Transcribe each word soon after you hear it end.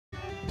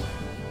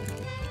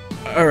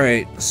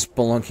Alright,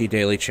 Spelunky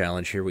Daily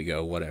Challenge, here we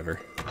go, whatever.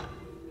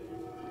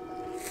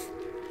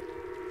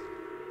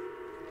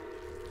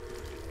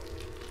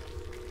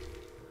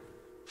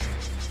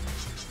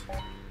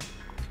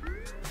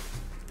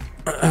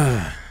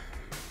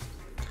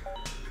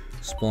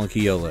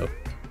 Spelunky YOLO.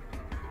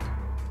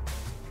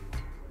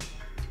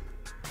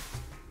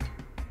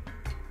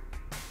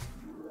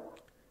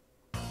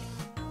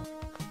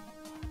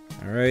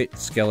 Alright,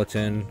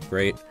 skeleton,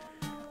 great.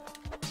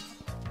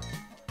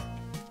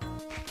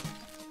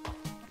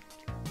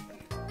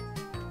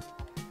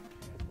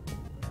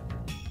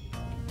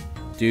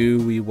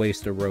 Do we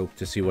waste a rope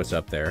to see what's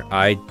up there?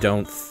 I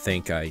don't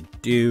think I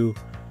do.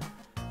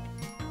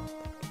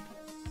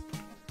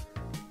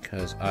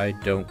 Because I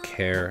don't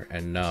care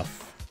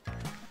enough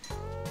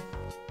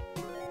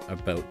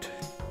about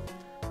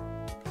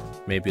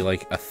maybe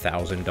like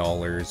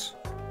 $1,000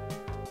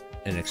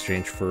 in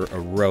exchange for a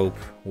rope,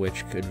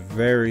 which could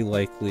very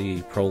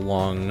likely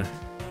prolong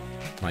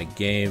my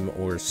game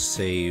or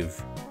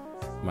save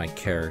my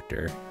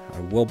character. I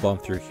will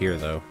bump through here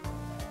though.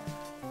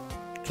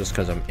 Just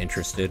because I'm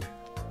interested,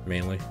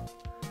 mainly.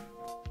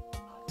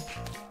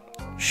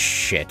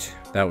 Shit,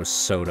 that was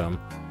so dumb.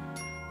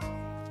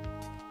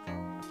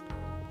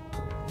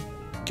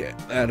 Get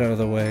that out of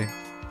the way.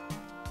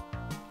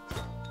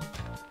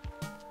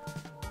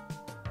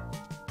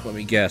 Let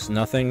me guess,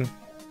 nothing?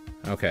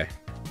 Okay.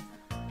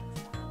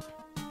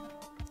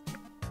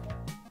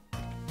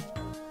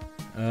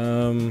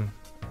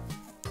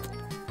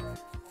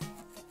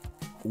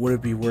 Would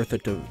it be worth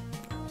it to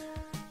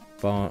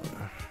bomb?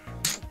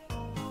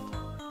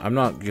 I'm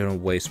not gonna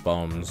waste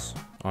bombs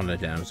on the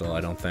damsel,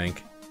 I don't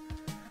think.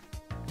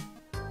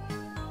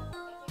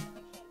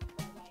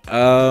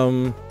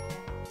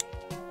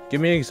 Give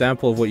me an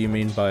example of what you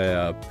mean by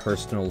a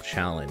personal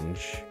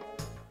challenge.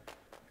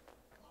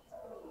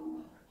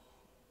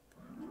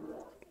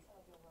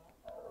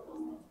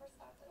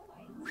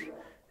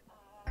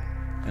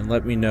 And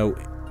let me know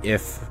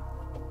if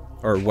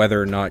or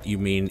whether or not you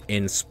mean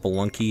in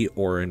Spelunky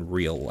or in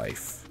real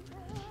life.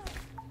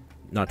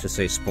 Not to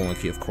say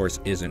Spelunky, of course,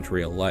 isn't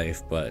real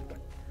life, but,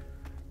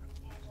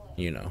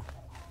 you know.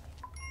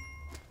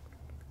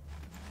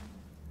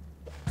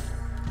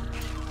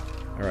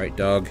 Alright,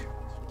 dog.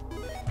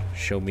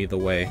 Show me the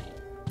way.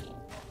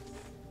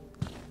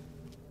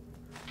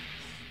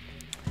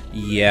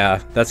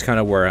 Yeah, that's kind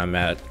of where I'm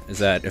at, is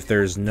that if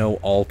there's no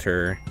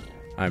altar,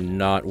 I'm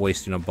not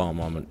wasting a bomb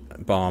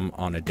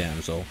on a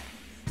damsel.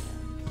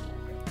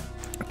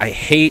 I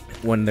hate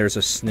when there's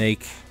a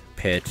snake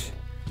pit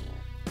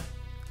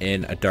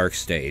in a dark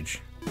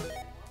stage,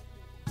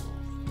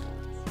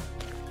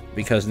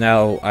 because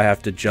now I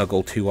have to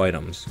juggle 2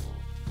 items.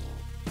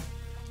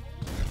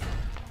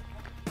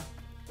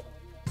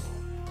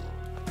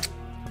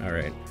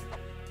 Alright.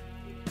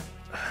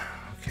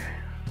 Okay.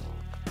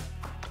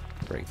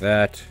 Break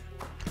that.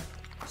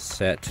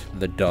 Set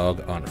the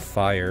dog on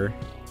fire.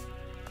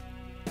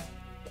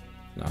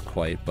 Not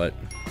quite, but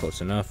close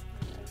enough.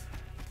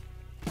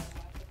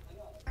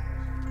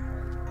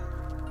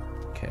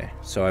 Okay,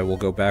 so I will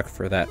go back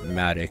for that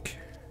matic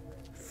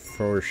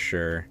for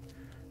sure.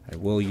 I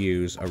will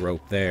use a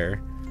rope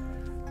there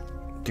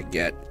to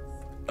get...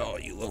 Oh,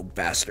 you little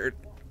bastard.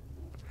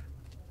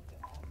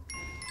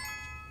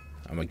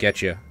 I'm gonna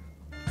get you.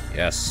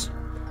 Yes.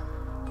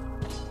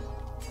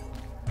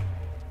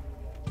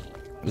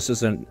 This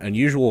is an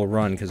unusual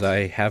run because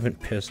I haven't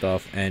pissed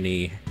off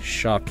any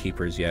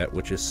shopkeepers yet,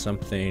 which is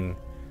something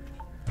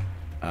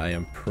I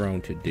am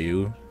prone to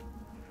do.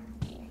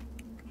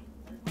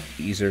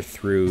 Either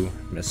through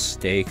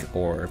mistake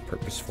or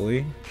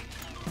purposefully.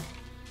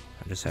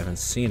 I just haven't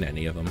seen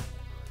any of them.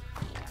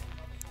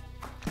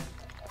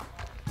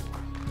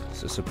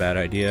 Is this a bad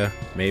idea?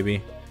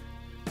 Maybe.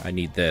 I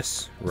need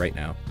this right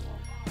now.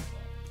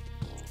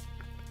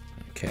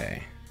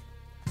 Okay.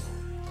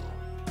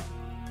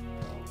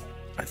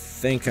 I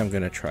think I'm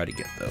gonna try to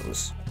get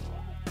those.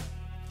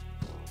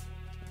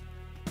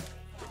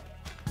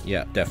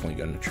 Yeah, definitely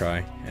gonna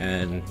try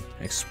and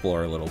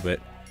explore a little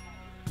bit.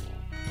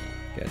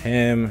 Get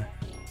him.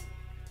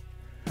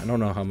 I don't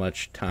know how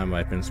much time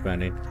I've been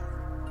spending.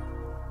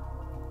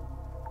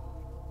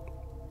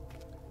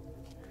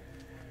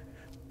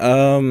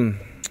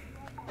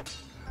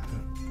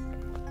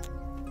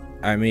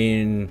 I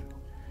mean,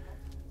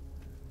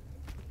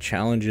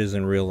 challenges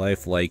in real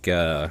life, like,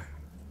 I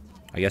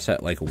guess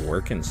at, like,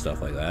 work and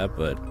stuff like that,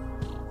 but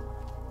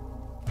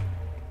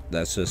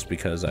that's just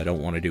because I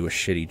don't want to do a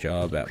shitty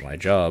job at my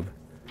job.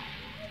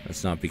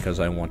 That's not because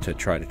I want to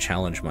try to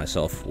challenge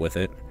myself with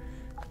it.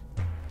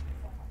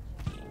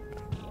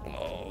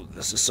 Oh,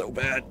 this is so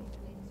bad.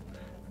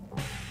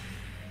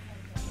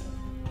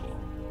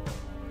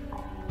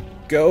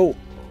 Go!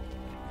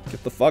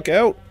 Get the fuck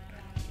out!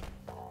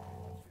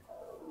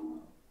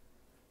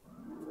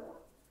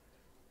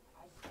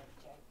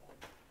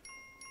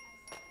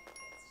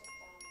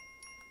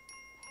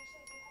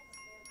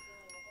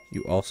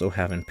 You also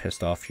haven't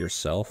pissed off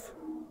yourself?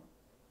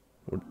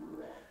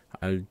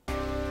 I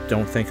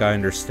don't think I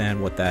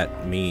understand what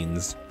that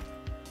means.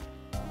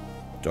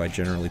 Do I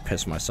generally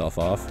piss myself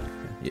off?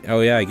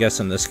 Oh yeah, I guess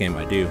in this game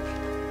I do.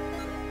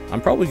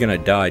 I'm probably gonna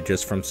die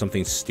just from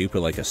something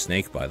stupid like a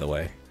snake, by the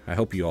way. I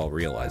hope you all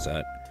realize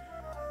that.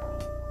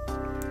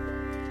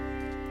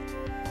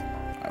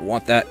 I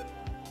want that.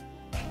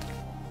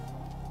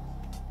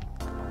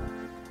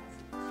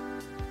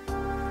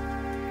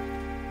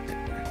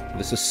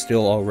 This is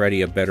still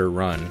already a better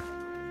run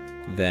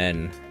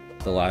than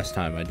the last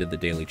time I did the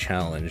daily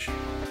challenge.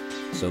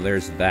 So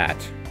there's that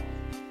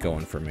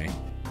going for me.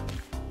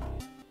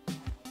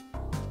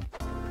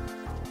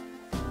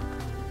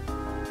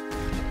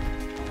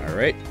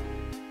 Alright.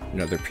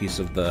 Another piece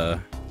of the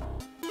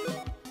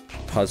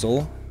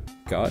puzzle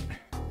got.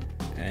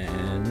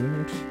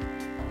 And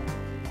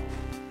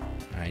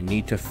I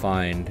need to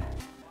find...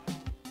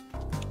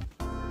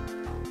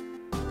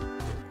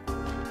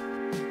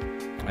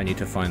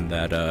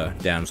 that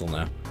damsel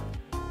now.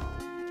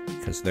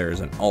 Because there's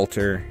an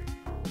altar.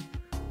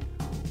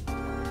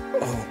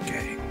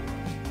 Okay.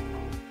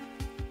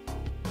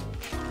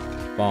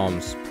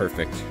 Bombs,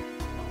 perfect.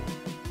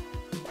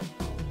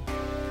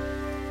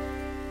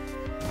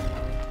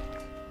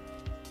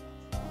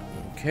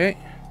 Okay.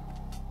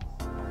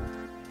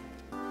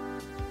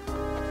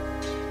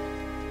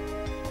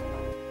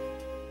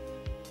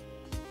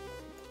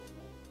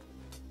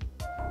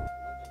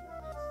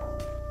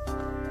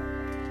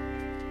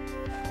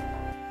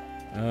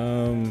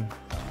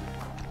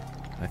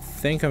 I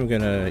think I'm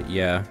gonna,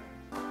 yeah,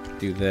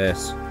 do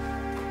this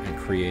and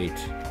create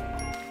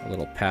a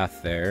little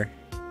path there.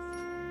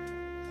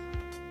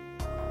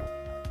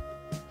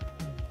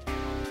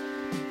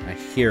 I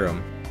hear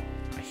him.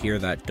 I hear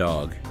that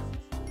dog.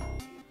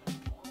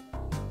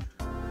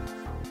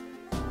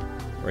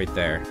 Right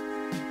there.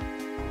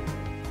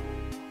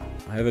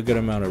 I have a good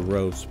amount of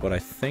ropes, but I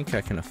think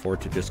I can afford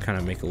to just kind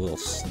of make a little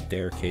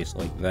staircase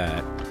like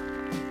that.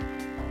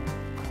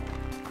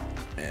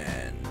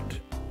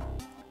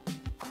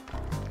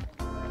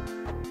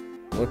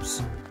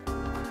 Whoops.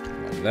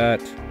 Like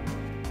that.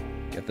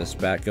 Get this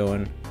bat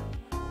going.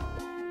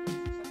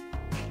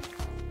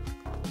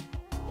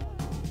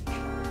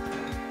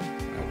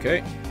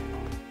 Okay.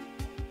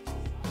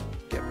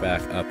 Get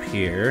back up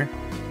here.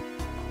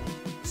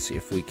 See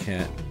if we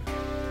can...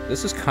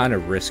 This is kind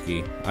of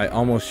risky. I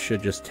almost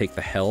should just take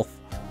the health.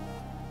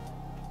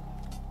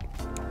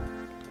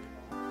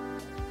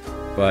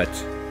 But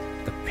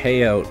the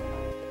payout,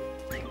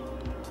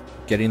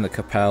 getting the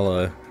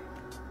Kapala,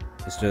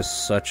 is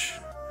just such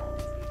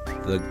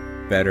the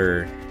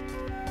better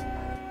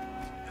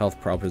health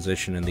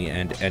proposition in the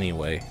end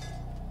anyway.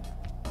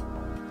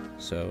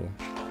 So...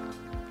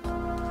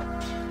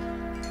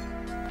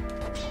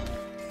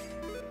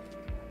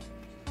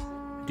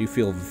 I do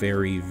feel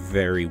very,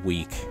 very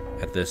weak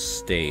at this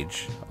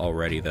stage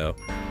already, though.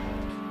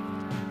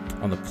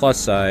 On the plus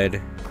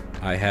side,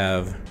 I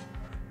have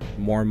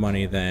more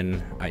money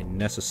than I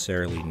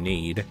necessarily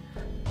need.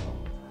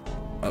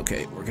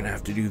 Okay, we're gonna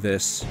have to do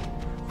this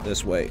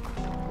way.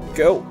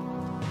 Go!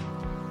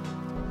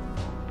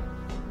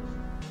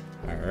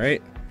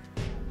 Alright.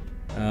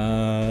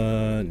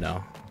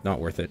 No, not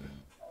worth it.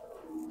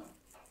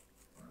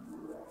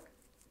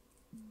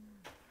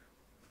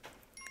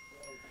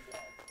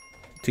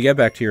 To get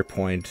back to your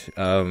point,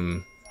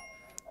 in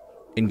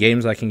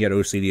games I can get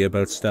OCD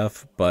about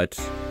stuff, but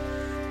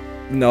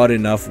not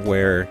enough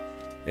where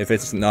if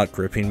it's not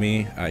gripping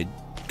me, I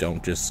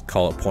don't just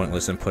call it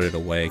pointless and put it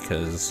away,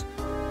 because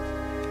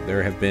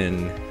there have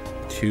been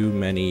too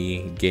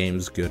many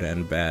games, good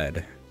and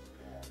bad,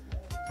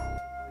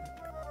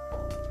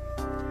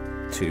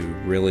 to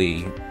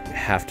really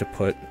have to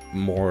put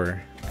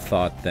more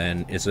thought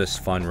than, is this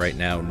fun right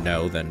now?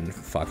 No, then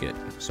fuck it,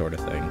 sort of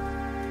thing.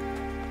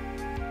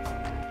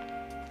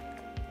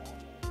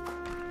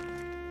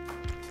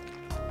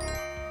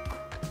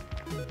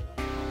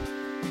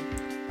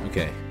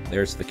 Okay,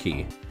 there's the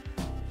key.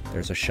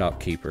 There's a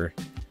shopkeeper.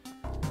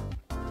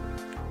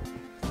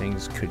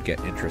 Things could get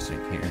interesting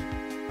here.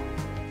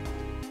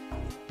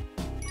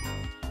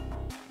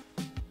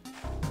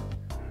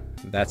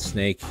 That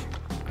snake,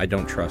 I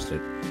don't trust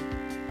it.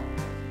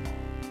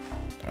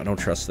 I don't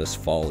trust this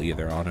fall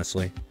either,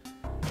 honestly.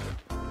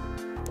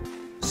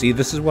 See,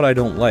 this is what I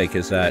don't like,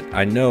 is that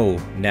I know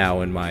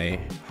now in my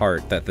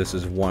heart that this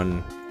is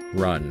one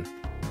run.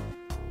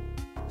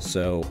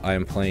 So I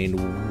am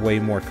playing way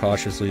more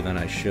cautiously than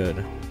I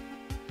should.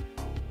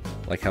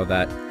 Like how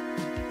that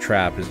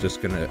trap is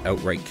just gonna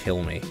outright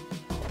kill me.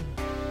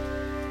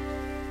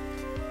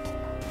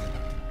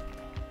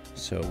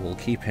 So we'll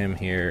keep him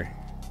here.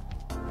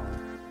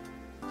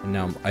 And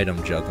now I'm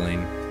item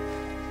juggling,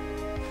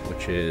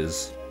 which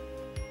is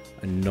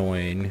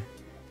annoying.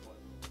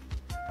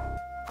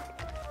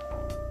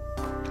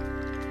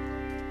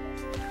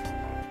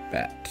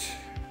 Bat.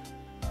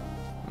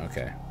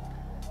 Okay.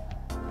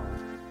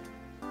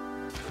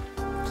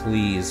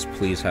 Please,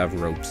 please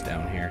have ropes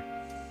down here.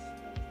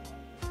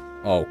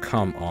 Oh,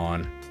 come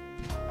on.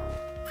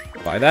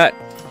 Buy that.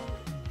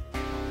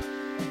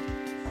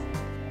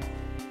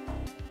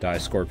 Die,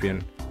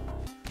 Scorpion.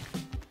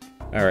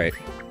 Alright.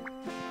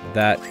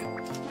 That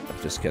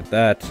Just get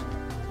that.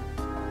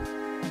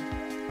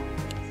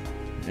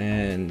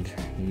 And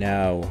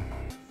now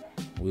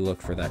we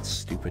look for that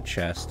stupid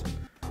chest.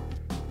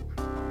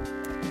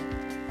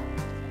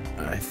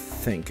 I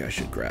think I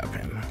should grab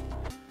him.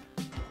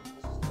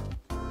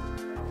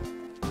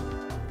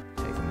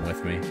 Take him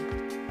with me.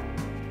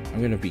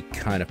 I'm gonna be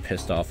kind of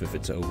pissed off if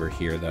it's over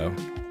here, though.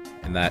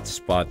 In that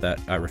spot that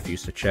I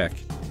refuse to check.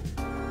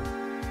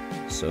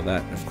 So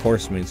that, of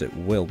course, means it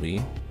will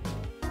be.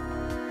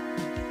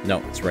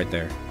 No, it's right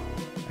there.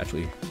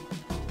 Actually, you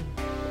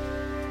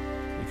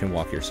can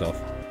walk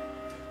yourself.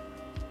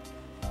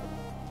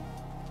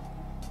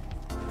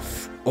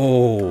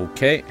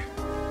 Okay.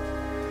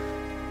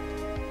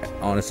 I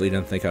honestly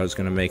didn't think I was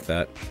gonna make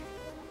that.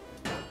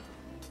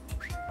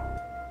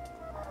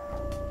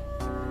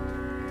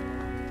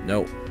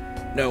 No.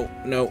 No,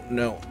 no,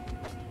 no.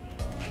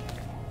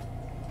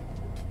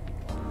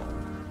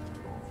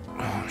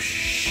 Oh,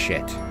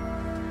 shit.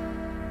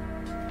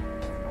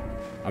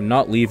 I'm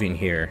not leaving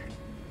here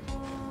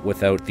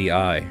without the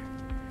eye.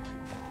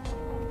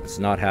 It's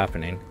not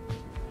happening.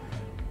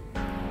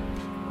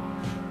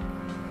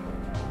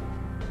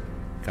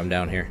 Come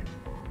down here.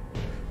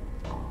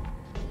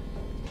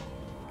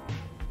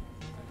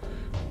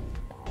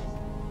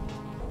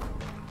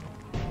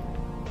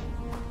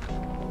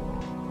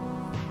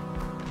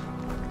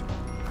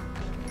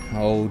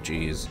 Oh,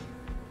 jeez.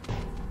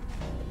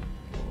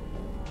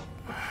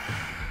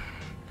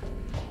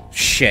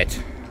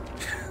 Shit.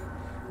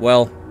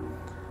 Well,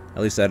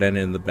 at least that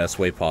ended in the best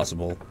way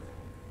possible.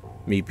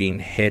 Me being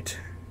hit,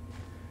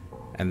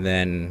 and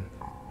then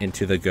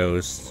into the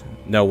ghost.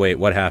 No, wait,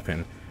 what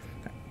happened?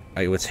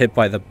 I was hit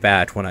by the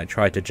bat when I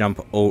tried to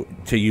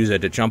to use it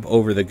to jump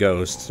over the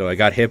ghost. So I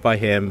got hit by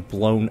him,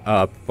 blown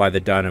up by the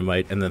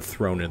dynamite, and then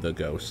thrown into the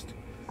ghost.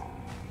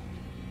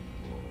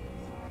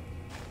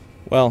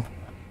 Well,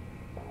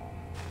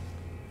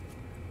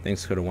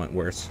 things could have went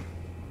worse,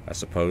 I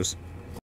suppose.